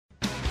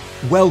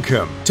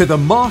Welcome to the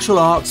Martial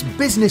Arts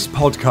Business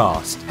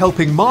Podcast,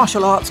 helping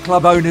martial arts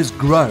club owners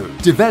grow,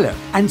 develop,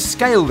 and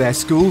scale their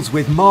schools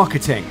with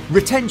marketing,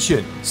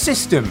 retention,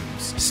 systems,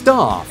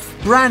 staff,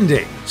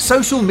 branding,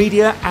 social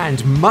media,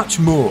 and much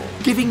more,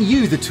 giving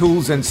you the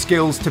tools and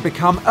skills to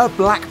become a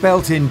black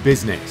belt in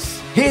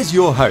business. Here's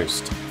your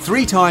host,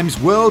 3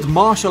 times world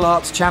martial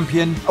arts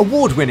champion,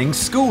 award-winning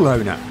school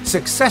owner,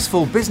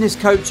 successful business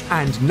coach,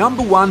 and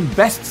 #1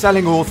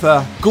 best-selling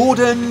author,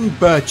 Gordon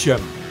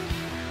Bircham.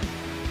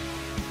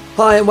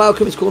 Hi and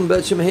welcome, it's Gordon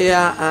Bircham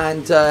here,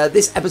 and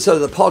this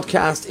episode of the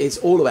podcast is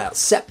all about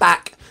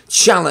setback,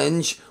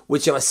 challenge,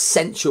 which are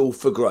essential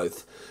for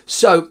growth.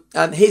 So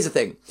here's the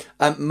thing,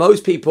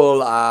 most people,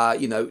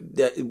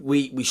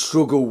 we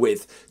struggle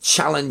with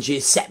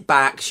challenges,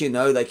 setbacks,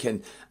 they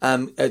can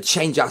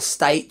change our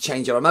state,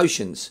 change our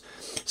emotions.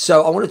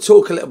 So I want to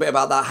talk a little bit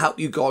about that, help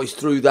you guys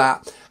through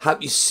that,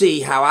 help you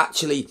see how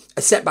actually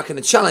a setback and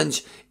a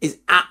challenge is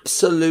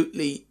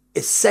absolutely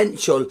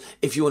essential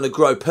if you want to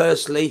grow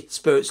personally,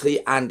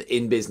 spiritually, and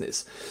in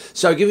business.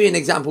 So I'll give you an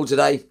example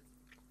today.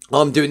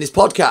 I'm doing this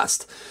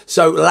podcast.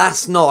 So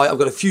last night, I've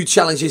got a few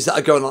challenges that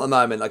are going on at the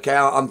moment. Okay,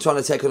 I'm trying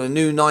to take on a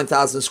new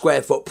 9,000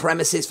 square foot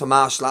premises for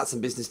martial arts and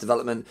business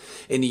development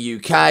in the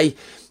UK.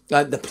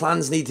 The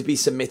plans need to be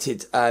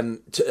submitted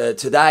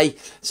today.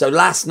 So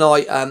last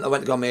night, I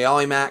went to go on my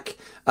iMac,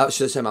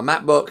 should I say my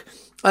MacBook,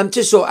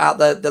 to sort out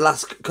the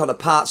last kind of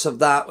parts of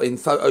that in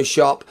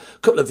Photoshop, a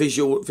couple of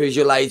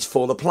visual aids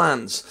for the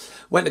plans.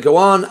 Went to go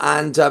on,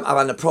 and I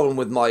had a problem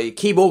with my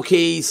keyboard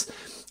keys,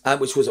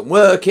 which wasn't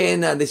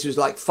working, and this was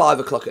like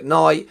 5 o'clock at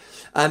night.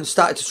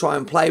 Started to try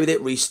and play with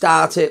it,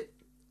 restart it,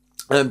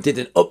 did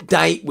an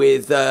update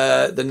with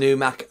the new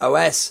Mac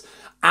OS.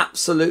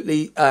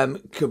 Absolutely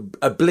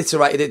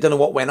obliterated it, don't know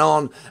what went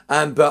on,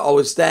 but I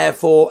was there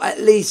for at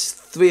least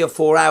 3 or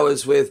 4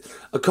 hours with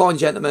a kind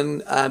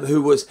gentleman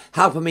who was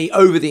helping me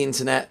over the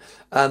internet,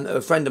 a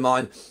friend of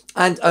mine,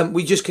 and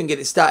we just couldn't get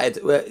it started.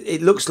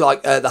 It looks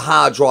like the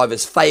hard drive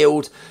has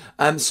failed,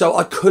 so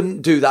I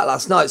couldn't do that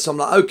last night. So I'm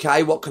like,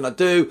 okay, what can I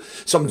do?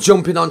 So I'm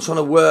jumping on, trying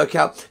to work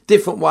out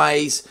different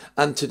ways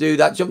to do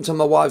that. Jumped on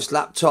my wife's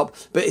laptop,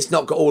 but it's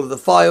not got all of the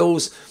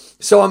files.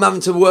 So I'm having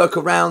to work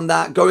around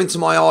that, go into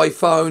my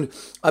iPhone,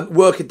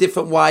 work a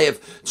different way of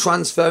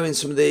transferring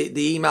some of the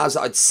emails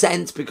that I'd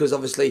sent, because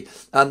obviously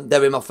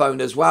they're in my phone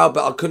as well,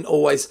 but I couldn't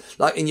always,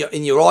 like in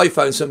your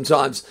iPhone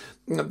sometimes,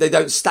 they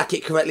don't stack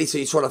it correctly, so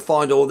you're trying to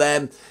find all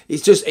them.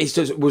 It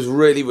was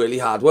really, really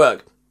hard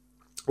work.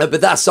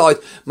 But that side,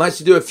 managed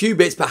to do a few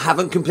bits, but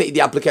haven't completed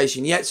the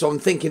application yet. So I'm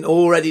thinking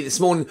already this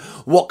morning,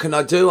 what can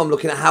I do? I'm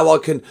looking at how I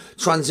can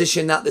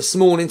transition that this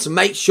morning to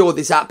make sure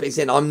this app is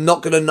in. I'm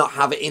not going to not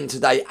have it in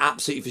today,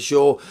 absolutely for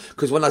sure,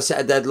 because when I set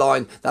a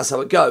deadline, that's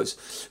how it goes.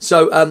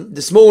 So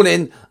this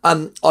morning,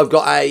 I've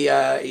got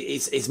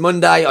it's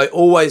Monday. I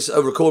always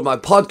record my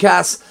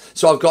podcast.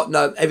 So I've got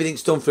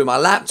everything's done through my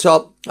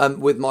laptop.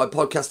 With my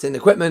podcasting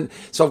equipment,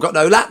 so I've got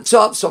no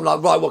laptop, so I'm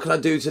like, right, what can I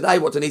do today?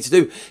 What do I need to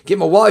do? Get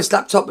my wife's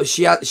laptop, but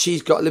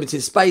she's got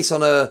limited space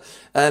on her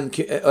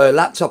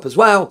laptop as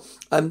well.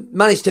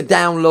 Managed to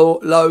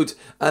download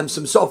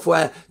some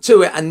software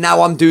to it, and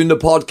now I'm doing the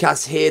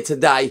podcast here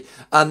today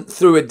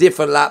through a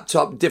different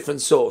laptop,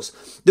 different source.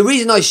 The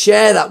reason I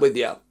share that with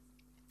you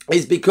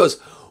is because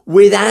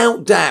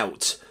without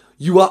doubt,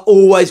 you are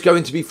always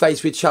going to be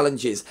faced with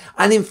challenges.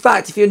 And in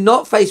fact, if you're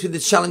not faced with the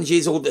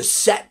challenges or the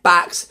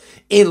setbacks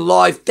in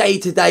life, day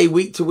to day,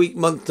 week to week,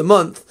 month to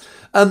month,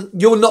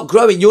 you're not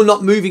growing, you're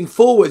not moving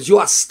forwards, you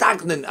are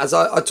stagnant, as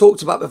I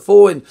talked about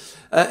before in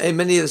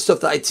many of the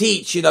stuff that I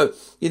teach.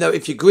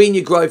 If you're green,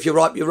 you grow. If you're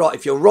ripe, you're right.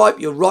 If you're ripe,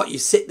 you're right. You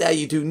sit there,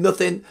 you do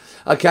nothing.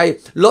 Okay.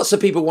 Lots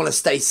of people want to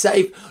stay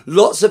safe.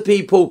 Lots of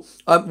people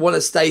want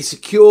to stay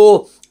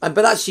secure.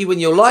 But actually, when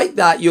you're like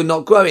that, you're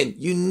not growing.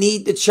 You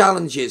need the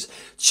challenges.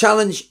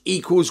 Challenge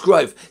equals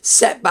growth.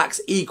 Setbacks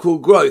equal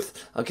growth.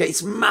 Okay.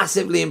 It's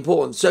massively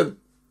important. So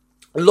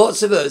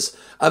lots of us,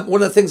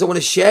 one of the things I want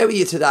to share with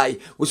you today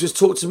was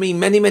taught to me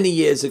many, many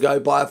years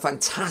ago by a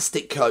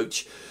fantastic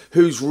coach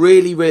who's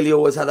really, really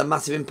always had a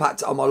massive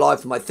impact on my life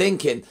and my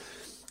thinking.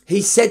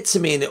 He said to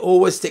me, and it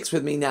always sticks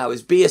with me now,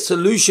 is be a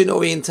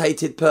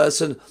solution-orientated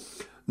person,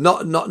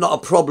 not a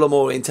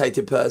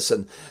problem-orientated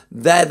person.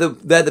 They're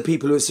the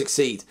people who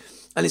succeed.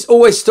 And it's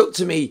always stuck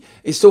to me.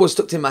 It's always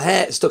stuck in my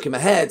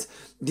head.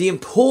 The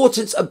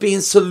importance of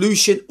being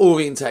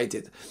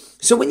solution-orientated.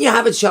 So when you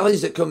have a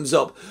challenge that comes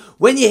up,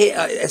 when you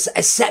hit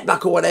a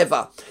setback or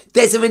whatever,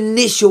 there's an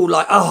initial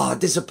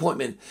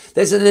disappointment.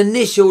 There's an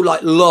initial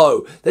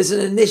low. There's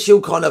an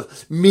initial kind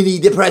of mini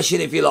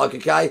depression, if you like,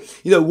 okay?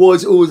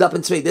 What's always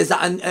happened to me? There's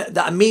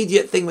that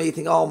immediate thing where you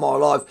think, oh, my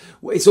life,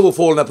 it's all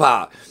falling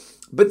apart.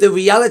 But the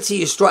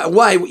reality is straight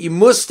away, what you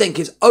must think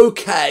is,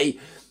 okay,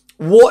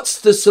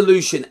 what's the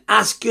solution?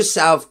 Ask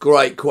yourself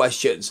great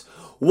questions.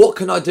 What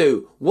can I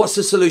do? What's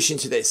the solution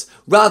to this?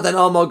 Rather than,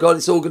 oh my God,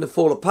 it's all going to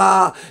fall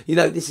apart.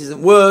 This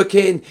isn't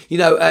working.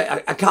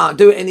 I can't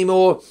do it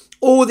anymore.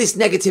 all this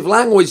negative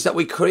language that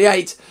we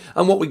create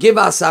and what we give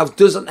ourselves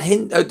doesn't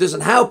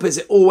help us.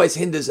 It always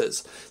hinders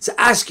us. So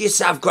ask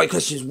yourself great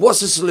questions.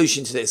 What's the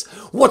solution to this?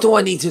 What do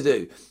I need to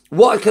do?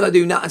 What can I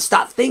do now? And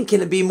start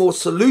thinking and be more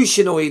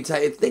solution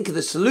orientated. Think of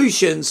the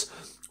solutions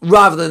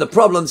rather than the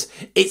problems.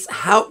 It's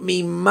helped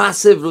me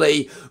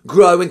massively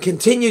grow and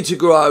continue to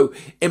grow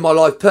in my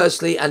life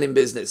personally and in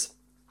business.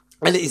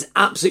 And it is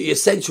absolutely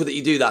essential that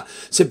you do that.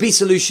 So be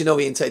solution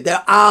oriented.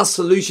 There are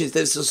solutions.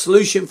 There's a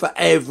solution for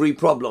every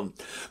problem.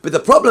 But the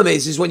problem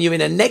is when you're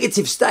in a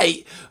negative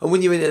state and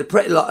when you're in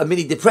a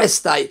mini depressed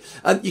state,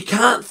 you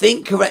can't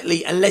think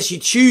correctly unless you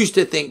choose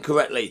to think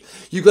correctly.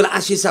 You've got to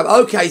ask yourself,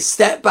 okay,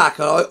 step back.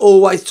 And I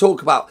always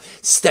talk about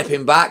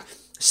stepping back.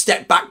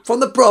 Step back from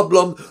the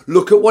problem,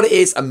 look at what it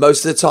is. And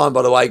most of the time,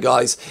 by the way,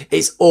 guys,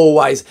 it's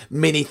always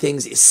mini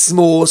things. It's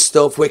small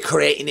stuff. We're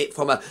creating it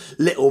from a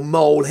little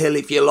molehill,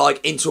 if you like,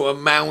 into a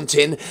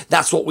mountain.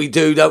 That's what we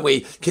do, don't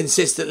we?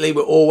 Consistently,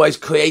 we're always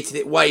creating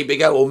it way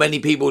bigger, or many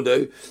people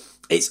do.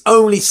 It's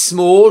only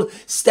small.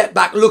 Step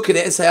back, look at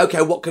it and say,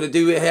 okay, what can I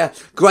do here?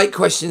 Great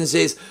questions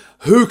is,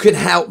 who can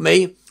help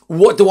me?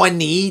 What do I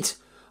need?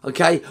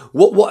 Okay,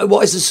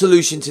 what is the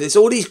solution to this?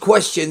 All these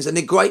questions, and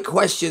the great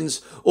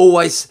questions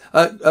always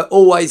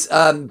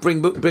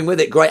bring with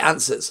it great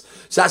answers.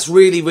 So that's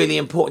really, really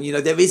important. You know,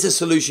 there is a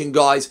solution,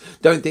 guys.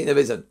 Don't think there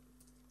isn't.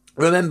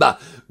 Remember,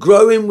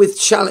 growing with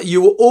challenge.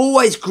 You will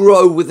always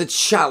grow with a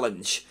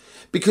challenge,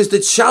 because the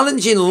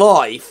challenge in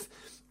life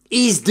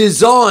is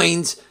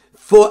designed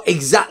for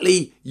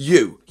exactly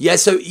you. Yeah,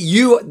 so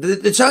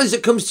the challenge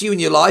that comes to you in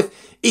your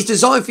life is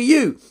designed for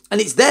you,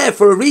 and it's there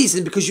for a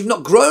reason, because you've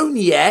not grown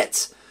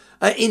yet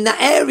in that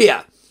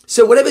area.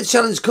 So whatever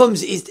challenge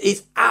comes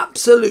is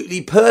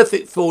absolutely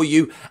perfect for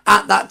you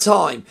at that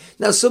time.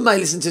 Now, some may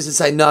listen to this and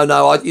say, no,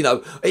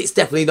 it's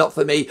definitely not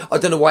for me. I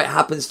don't know why it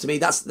happens to me.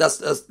 That's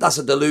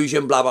a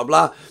delusion, blah, blah,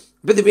 blah.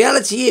 But the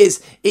reality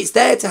is, it's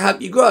there to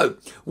help you grow.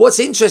 What's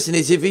interesting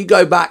is if you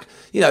go back,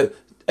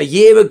 a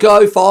year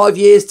ago, 5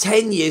 years,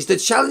 10 years, the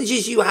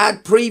challenges you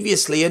had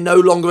previously are no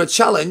longer a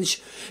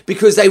challenge,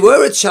 because they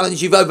were a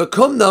challenge. You've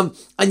overcome them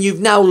and you've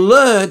now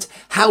learned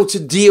how to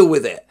deal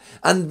with it.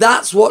 And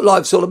that's what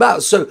life's all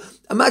about. So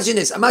imagine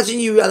this. Imagine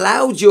you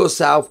allowed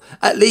yourself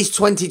at least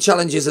 20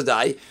 challenges a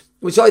day,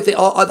 which I think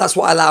that's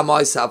what I allow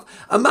myself.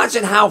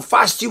 Imagine how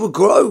fast you would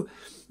grow.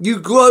 You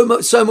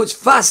grow so much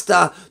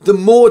faster the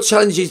more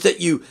challenges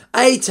that you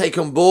A, take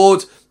on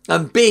board,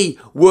 and B,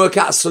 work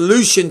out a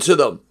solution to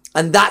them.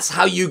 And that's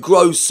how you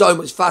grow so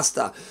much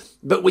faster.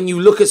 But when you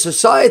look at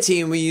society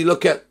and when you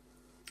look at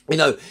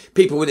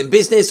people within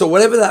business or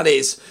whatever that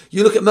is,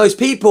 you look at most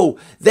people,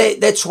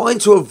 they're trying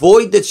to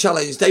avoid the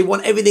challenge. They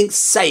want everything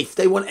safe.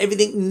 They want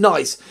everything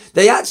nice.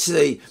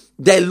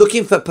 They're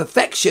looking for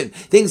perfection.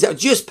 Things that are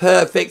just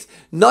perfect,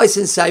 nice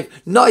and safe,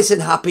 nice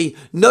and happy,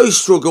 no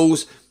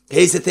struggles.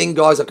 Here's the thing,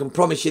 guys, I can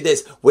promise you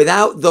this.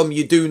 Without them,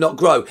 you do not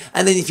grow.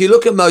 And then if you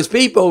look at most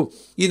people,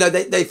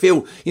 they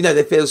feel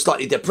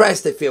slightly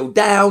depressed. They feel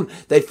down.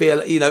 They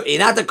feel,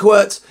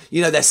 inadequate.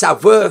 Their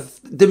self-worth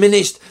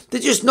diminished. They're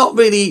just not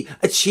really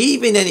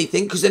achieving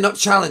anything because they're not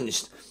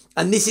challenged.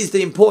 And this is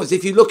the importance.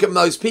 If you look at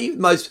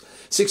most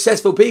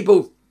successful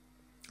people,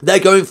 they're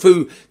going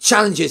through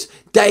challenges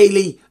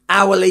daily,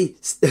 hourly,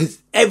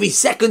 every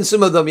second,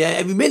 some of them,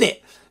 every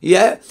minute.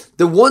 Yeah.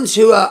 The ones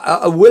who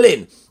are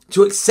willing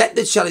to accept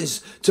the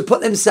challenge, to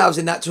put themselves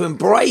in that, to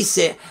embrace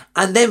it,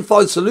 and then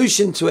find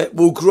solution to it,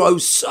 will grow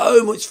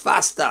so much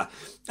faster.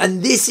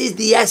 And this is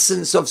the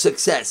essence of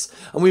success.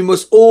 And we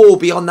must all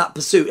be on that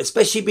pursuit,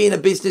 especially being a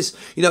business,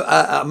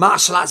 a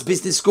martial arts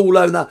business school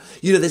owner.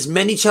 There's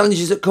many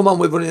challenges that come on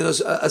with running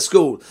a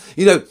school.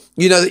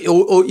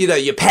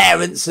 Your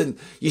parents and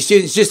your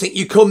students just think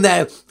you come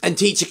there and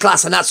teach a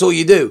class and that's all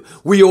you do.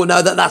 We all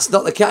know that that's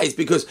not the case,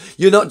 because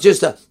you're not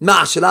just a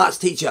martial arts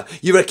teacher.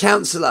 You're a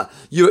counsellor.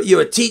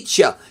 You're a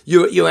teacher.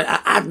 You're an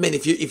admin.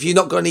 If you're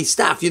not got any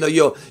staff,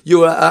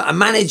 you're a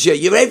manager.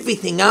 You're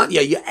everything, aren't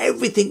you? You're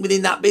everything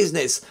within that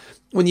business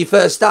when you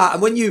first start.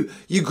 And when you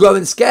grow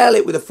and scale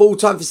it with a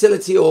full-time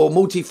facility or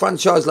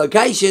multi-franchise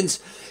locations,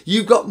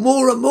 you've got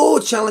more and more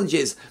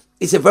challenges.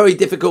 It's a very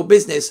difficult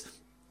business.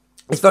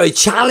 It's very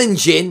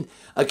challenging,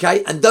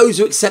 okay? And those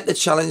who accept the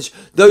challenge,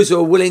 those who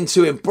are willing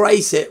to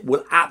embrace it,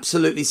 will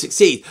absolutely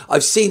succeed.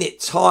 I've seen it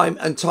time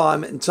and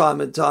time and time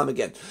and time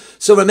again.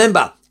 So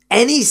remember,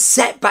 any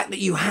setback that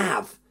you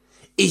have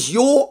is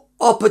your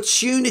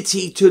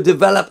opportunity to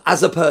develop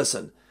as a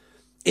person.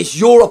 It's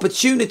your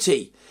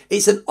opportunity.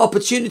 It's an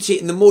opportunity,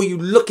 and the more you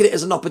look at it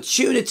as an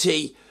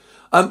opportunity,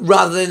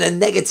 rather than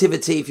a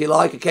negativity, if you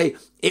like, okay,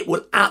 it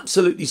will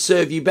absolutely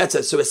serve you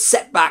better. So a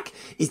setback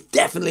is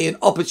definitely an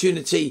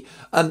opportunity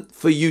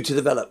for you to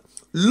develop.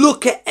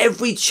 Look at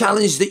every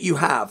challenge that you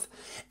have.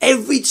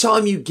 Every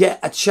time you get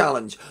a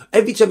challenge,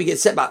 every time you get a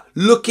setback,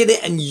 look at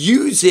it and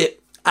use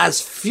it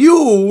as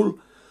fuel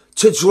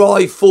to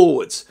drive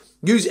forwards.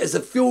 Use it as a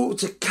fuel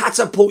to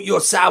catapult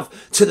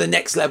yourself to the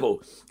next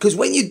level. Because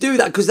when you do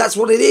that, because that's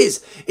what it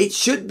is, it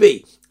should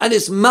be And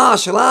as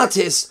martial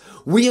artists,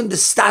 we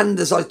understand,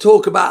 as I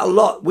talk about a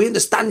lot, we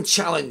understand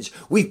challenge.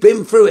 We've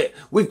been through it.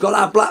 We've got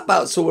our black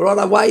belts, so we're on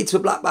our way to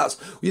black belts.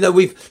 We've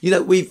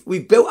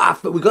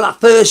got our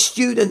first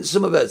students,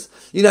 some of us.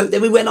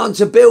 Then we went on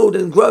to build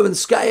and grow and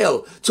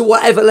scale to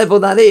whatever level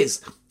that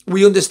is.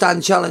 We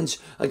understand challenge,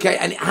 okay?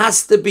 And it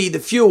has to be the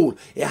fuel.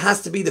 It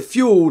has to be the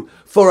fuel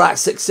for our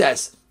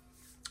success.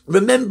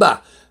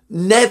 Remember,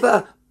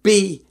 never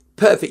be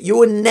perfect. You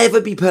will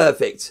never be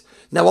perfect.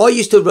 Now, I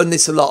used to run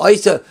this a lot.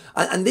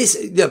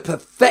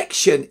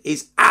 Perfection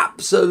is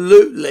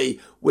absolutely,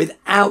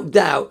 without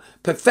doubt,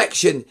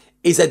 perfection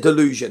is a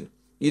delusion.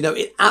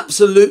 It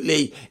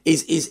absolutely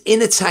is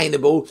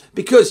inattainable,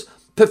 because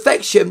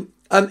perfection,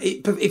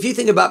 if you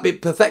think about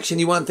perfection,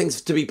 you want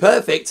things to be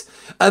perfect,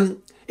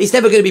 it's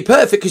never going to be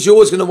perfect, because you're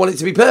always going to want it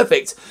to be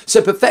perfect.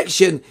 So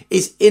perfection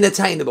is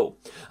inattainable.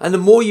 And the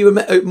more you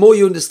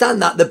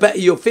understand that, the better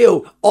you'll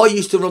feel. I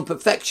used to run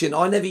perfection.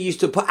 I never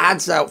used to put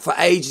ads out for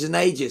ages and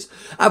ages.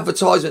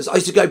 Advertisements. I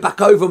used to go back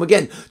over them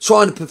again,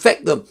 trying to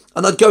perfect them.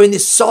 And I'd go in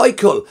this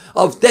cycle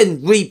of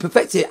then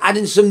re-perfecting it,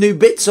 adding some new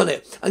bits on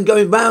it, and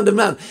going round and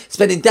round,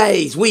 spending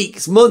days,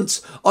 weeks,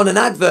 months on an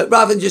advert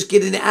rather than just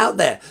getting it out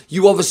there.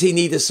 You obviously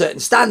need a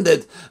certain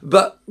standard,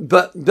 but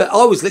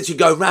I was literally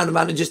going round and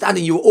round and just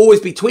adding. You will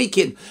always be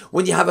tweaking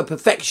when you have a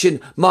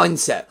perfection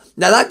mindset.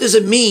 Now, that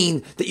doesn't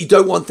mean that you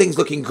don't want things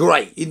looking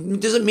great. It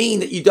doesn't mean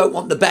that you don't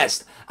want the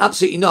best.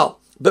 Absolutely not.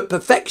 But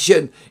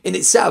perfection in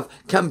itself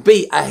can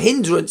be a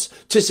hindrance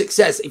to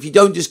success if you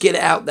don't just get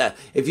it out there.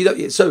 If you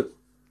don't,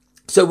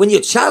 so when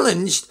you're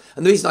challenged,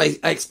 and the reason I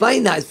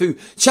explain that is through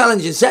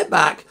challenge and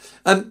setback,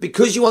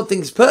 because you want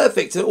things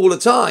perfect all the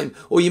time,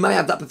 or you may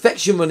have that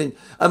perfection running.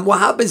 And what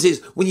happens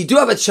is, when you do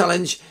have a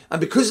challenge, and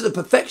because of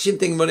the perfection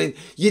thing running,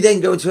 you then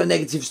go into a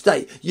negative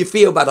state. You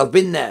feel bad. I've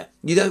been there.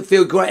 You don't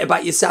feel great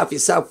about yourself. Your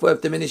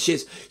self-worth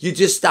diminishes. You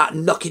just start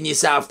knocking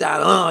yourself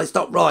down. Oh, it's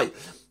not right.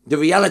 The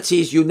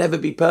reality is, you'll never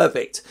be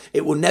perfect.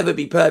 It will never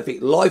be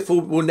perfect. Life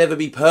will never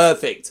be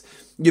perfect.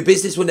 Your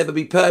business will never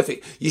be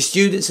perfect. Your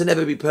students will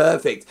never be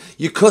perfect.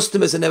 Your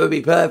customers will never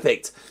be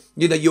perfect.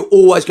 You're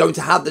always going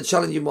to have the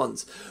challenging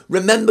ones.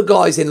 Remember,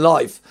 guys, in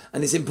life,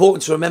 and it's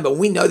important to remember,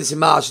 we know this in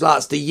martial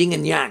arts, the yin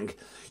and yang.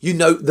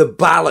 The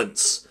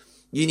balance.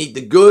 You need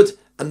the good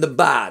and the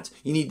bad.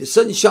 You need the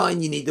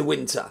sunshine, you need the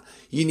winter.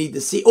 You need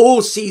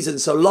all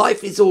seasons. So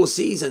life is all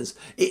seasons.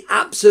 It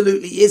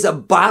absolutely is a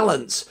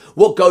balance.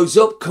 What goes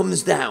up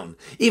comes down.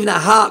 Even our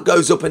heart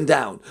goes up and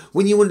down.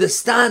 When you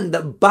understand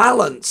that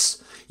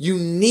balance, you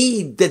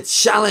need the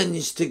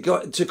challenge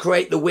to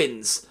create the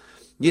wins.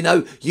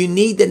 You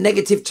need the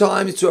negative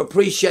times to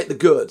appreciate the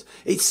good.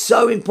 It's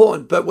so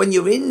important. But when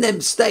you're in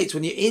them states,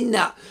 when you're in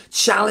that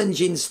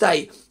challenging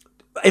state,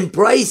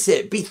 embrace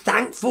it. Be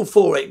thankful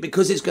for it,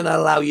 because it's going to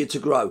allow you to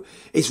grow.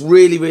 It's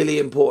really, really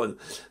important.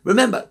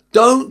 Remember,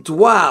 don't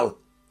dwell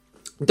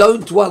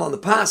on the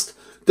past.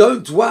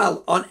 Don't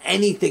dwell on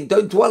anything.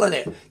 Don't dwell on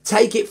it.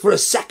 Take it for a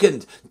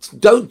second.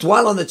 Don't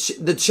dwell on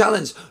the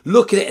challenge.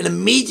 Look at it and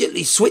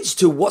immediately switch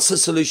to, what's the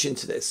solution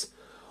to this?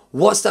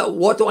 What's that?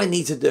 What do I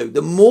need to do?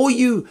 The more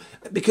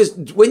because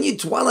when you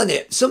dwell on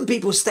it, some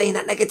people stay in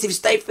that negative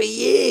state for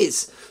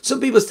years.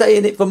 Some people stay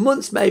in it for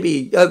months,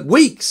 maybe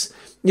weeks.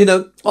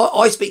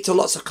 I speak to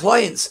lots of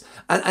clients,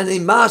 and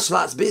in martial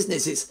arts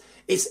business,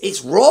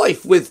 it's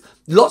rife with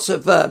lots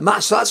of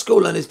martial arts school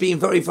learners being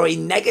very, very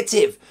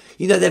negative.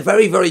 They're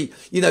very, very,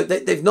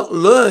 they've not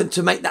learned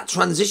to make that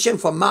transition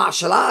from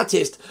martial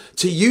artist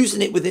to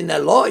using it within their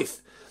life.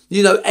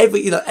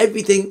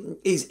 Everything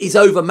is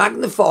over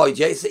magnified.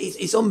 Yeah,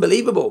 it's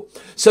unbelievable.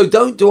 So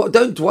don't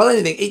dwell on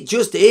anything. It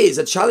just is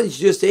a challenge.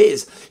 Just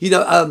is.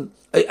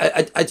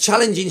 A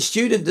challenging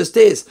student just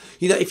is.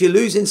 If you're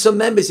losing some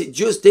members, it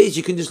just is.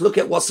 You can just look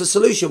at, what's the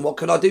solution? What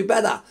can I do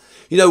better?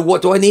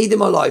 What do I need in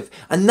my life?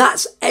 And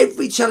that's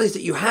every challenge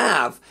that you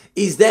have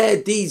is there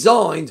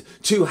designed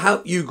to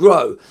help you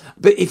grow.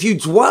 But if you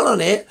dwell on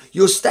it,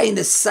 you'll stay in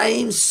the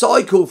same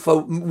cycle for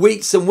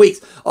weeks and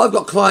weeks. I've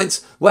got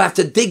clients where I have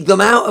to dig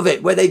them out of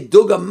it, where they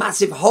dug a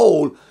massive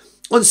hole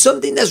on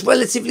something that's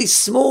relatively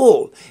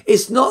small.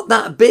 It's not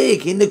that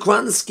big in the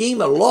grand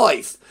scheme of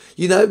life,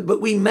 but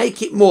we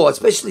make it more,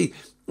 especially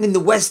in the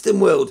Western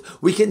world.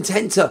 We can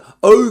tend to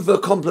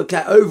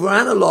overcomplicate,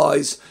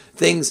 overanalyze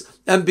things,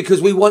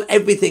 because we want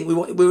everything.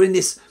 We're in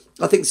this,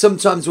 I think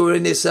sometimes we're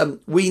in this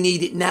we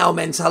need it now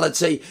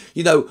mentality.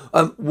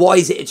 Why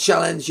is it a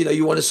challenge?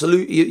 You want to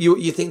salute,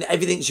 you think that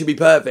everything should be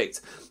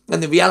perfect.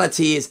 And the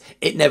reality is,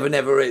 it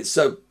never is.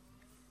 So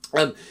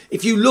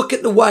if you look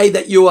at the way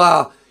that you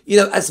are,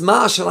 as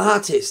martial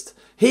artist,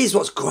 here's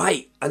what's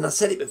great. And I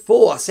said it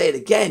before, I say it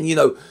again,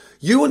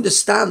 you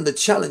understand the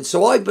challenge.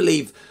 So I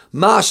believe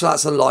martial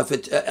arts and life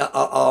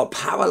are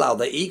parallel,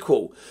 they're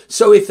equal.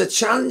 So if the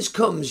challenge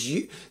comes,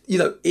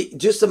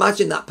 just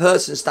imagine that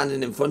person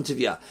standing in front of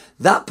you.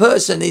 That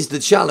person is the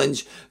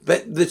challenge,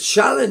 but the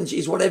challenge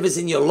is whatever's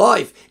in your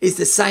life is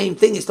the same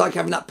thing. It's like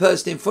having that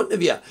person in front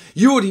of you.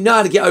 You already know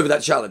how to get over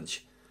that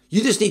challenge.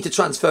 You just need to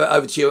transfer it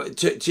over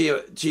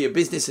to your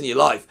business and your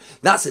life.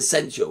 That's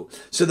essential.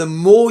 So the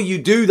more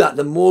you do that,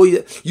 the more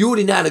you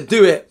already know how to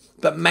do it,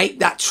 but make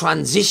that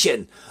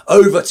transition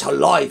over to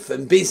life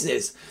and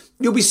business.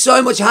 You'll be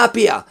so much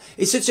happier.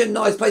 It's such a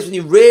nice place when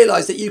you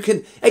realize that you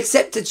can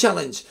accept a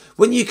challenge,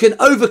 when you can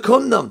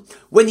overcome them,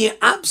 when you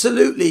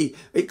absolutely,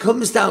 it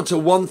comes down to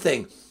one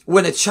thing.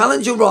 When a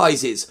challenge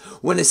arises,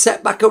 when a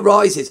setback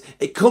arises,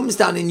 it comes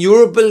down in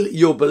your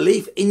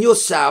belief in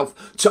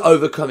yourself to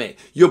overcome it.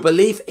 Your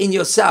belief in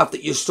yourself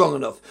that you're strong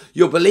enough.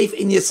 Your belief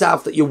in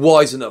yourself that you're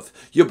wise enough.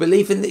 Your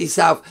belief in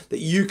yourself that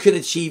you can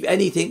achieve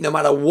anything, no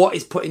matter what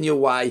is put in your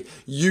way,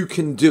 you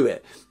can do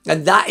it.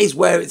 And that is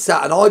where it's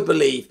at. And I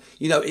believe,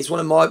 it's one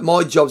of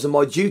my jobs and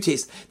my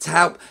duties to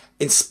help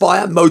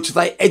inspire,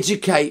 motivate,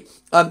 educate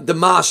the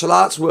martial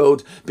arts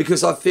world,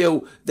 because I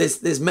feel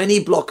there's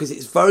many blockers.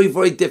 It's very,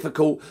 very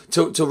difficult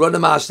to run a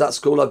martial arts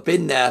school. I've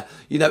been there.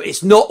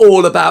 It's not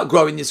all about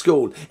growing your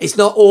school. It's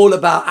not all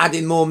about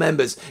adding more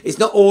members. It's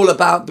not all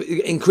about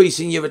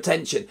increasing your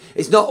retention.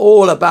 It's not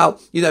all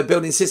about,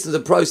 building systems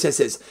and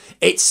processes.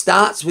 It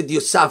starts with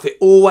yourself. It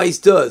always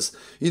does.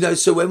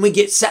 So when we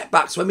get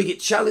setbacks, when we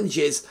get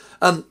challenges,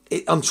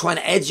 I'm trying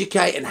to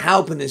educate and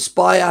help and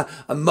inspire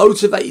and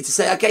motivate you to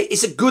say, okay,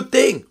 it's a good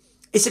thing.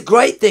 It's a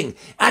great thing.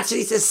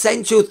 Actually, it's an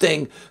essential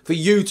thing for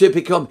you to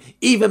become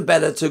even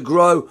better, to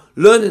grow,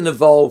 learn and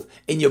evolve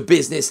in your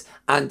business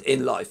and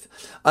in life.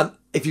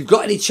 If you've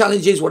got any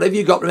challenges, whatever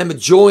you've got, remember,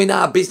 join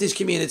our business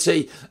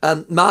community,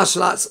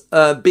 Martial Arts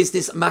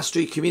Business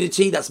Mastery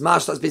Community. That's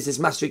Martial Arts Business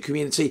Mastery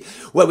Community,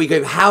 where we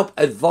give help,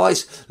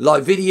 advice,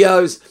 live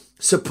videos,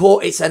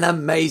 support. It's an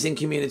amazing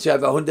community,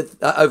 over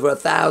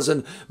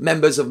 1,000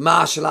 members of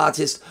martial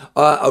artists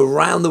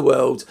around the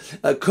world.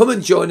 Come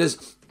and join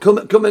us.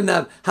 Come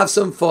and have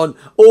some fun.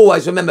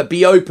 Always remember,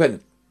 be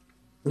open.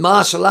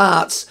 Martial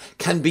arts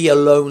can be a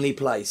lonely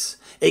place.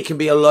 It can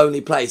be a lonely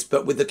place,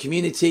 but with the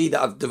community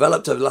that I've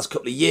developed over the last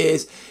couple of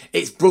years,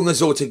 it's brought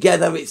us all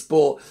together. It's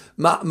brought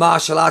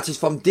martial artists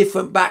from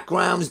different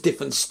backgrounds,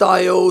 different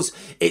styles.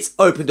 It's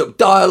opened up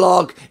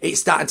dialogue.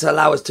 It's starting to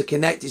allow us to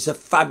connect. It's a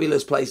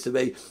fabulous place to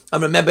be.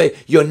 And remember,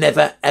 you're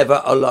never,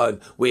 ever alone.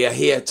 We are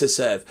here to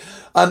serve.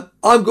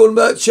 I'm Gordon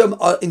Mercham.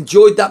 I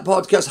enjoyed that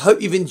podcast.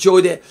 Hope you've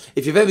enjoyed it.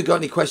 If you've ever got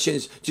any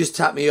questions, just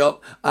tap me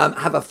up.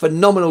 Have a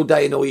phenomenal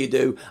day in all you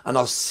do. And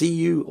I'll see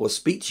you or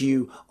speak to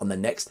you on the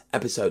next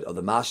episode of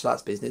the Martial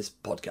Arts Business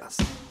Podcast.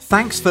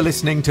 Thanks for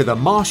listening to the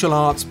Martial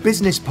Arts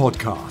Business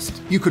Podcast.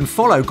 You can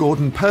follow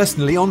Gordon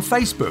personally on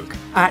Facebook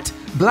at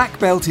Black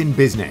Belt in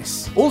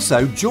Business.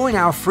 Also, join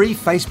our free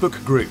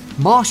Facebook group,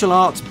 Martial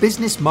Arts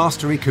Business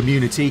Mastery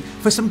Community,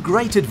 for some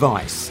great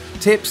advice,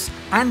 tips,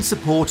 and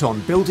support on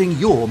building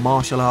your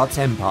martial arts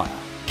empire.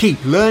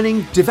 Keep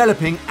learning,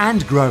 developing,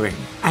 and growing,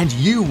 and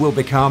you will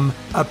become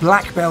a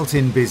Black Belt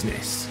in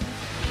Business.